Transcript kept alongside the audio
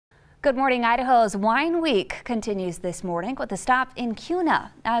Good morning. Idaho's Wine Week continues this morning with a stop in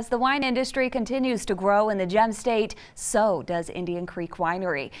Kuna. As the wine industry continues to grow in the Gem State, so does Indian Creek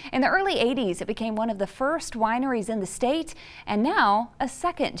Winery. In the early 80s, it became one of the first wineries in the state, and now a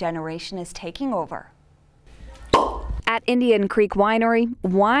second generation is taking over. At Indian Creek Winery,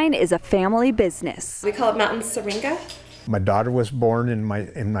 wine is a family business. We call it Mountain Syringa. My daughter was born in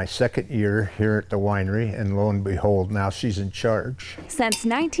my second year here at the winery, and lo and behold, now she's in charge. Since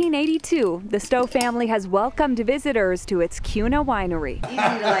 1982, the Stowe family has welcomed visitors to its Kuna winery.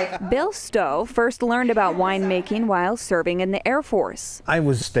 Bill Stowe first learned about winemaking while serving in the Air Force. I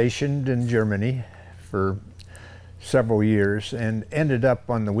was stationed in Germany for several years and ended up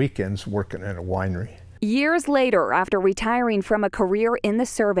on the weekends working at a winery. Years later, after retiring from a career in the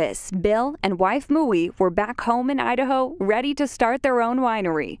service, Bill and wife Mui were back home in Idaho, ready to start their own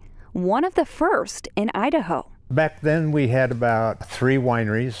winery, one of the first in Idaho. Back then we had about 3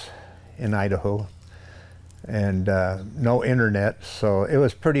 wineries in Idaho and no internet, so it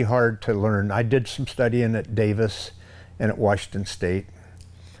was pretty hard to learn. I did some studying at Davis and at Washington State,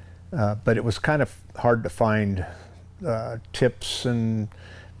 but it was kind of hard to find tips and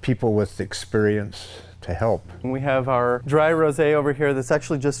people with experience to help. We have our dry rosé over here that's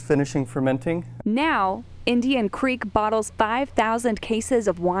actually just finishing fermenting. Now, Indian Creek bottles 5,000 cases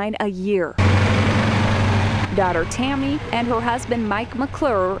of wine a year. Daughter Tammy and her husband Mike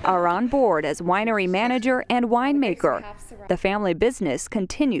McClure are on board as winery manager and winemaker. The family business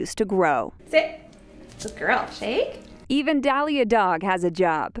continues to grow. Sit. Good girl. Shake. Even Dahlia Dog has a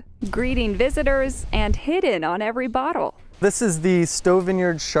job, greeting visitors and hidden on every bottle. This is the Stowe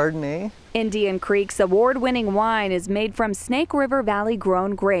Vineyard Chardonnay. Indian Creek's award-winning wine is made from Snake River Valley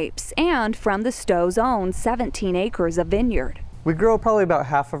grown grapes and from the Stowe's own 17 acres of vineyard. We grow probably about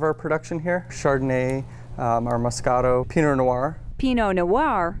half of our production here. Chardonnay, our Moscato, Pinot Noir. Pinot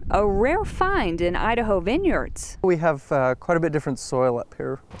Noir, a rare find in Idaho vineyards. We have quite a bit different soil up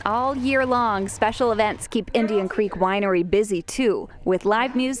here. All year long, special events keep Indian Creek Winery busy too, with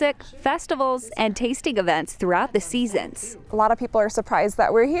live music, festivals, and tasting events throughout the seasons. A lot of people are surprised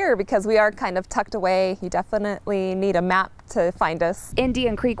that we're here because we are kind of tucked away. You definitely need a map to find us.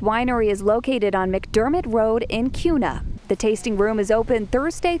 Indian Creek Winery is located on McDermott Road in Kuna. The tasting room is open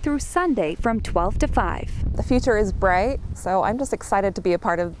Thursday through Sunday from 12 to 5. The future is bright, so I'm just excited to be a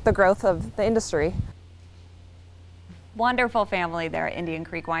part of the growth of the industry. Wonderful family there at Indian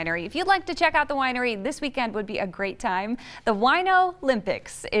Creek Winery. If you'd like to check out the winery, this weekend would be a great time. The Wino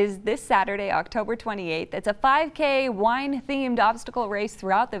Olympics is this Saturday, October 28th. It's a 5K wine-themed obstacle race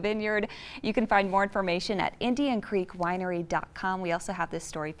throughout the vineyard. You can find more information at IndianCreekWinery.com. We also have this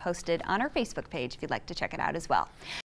story posted on our Facebook page if you'd like to check it out as well.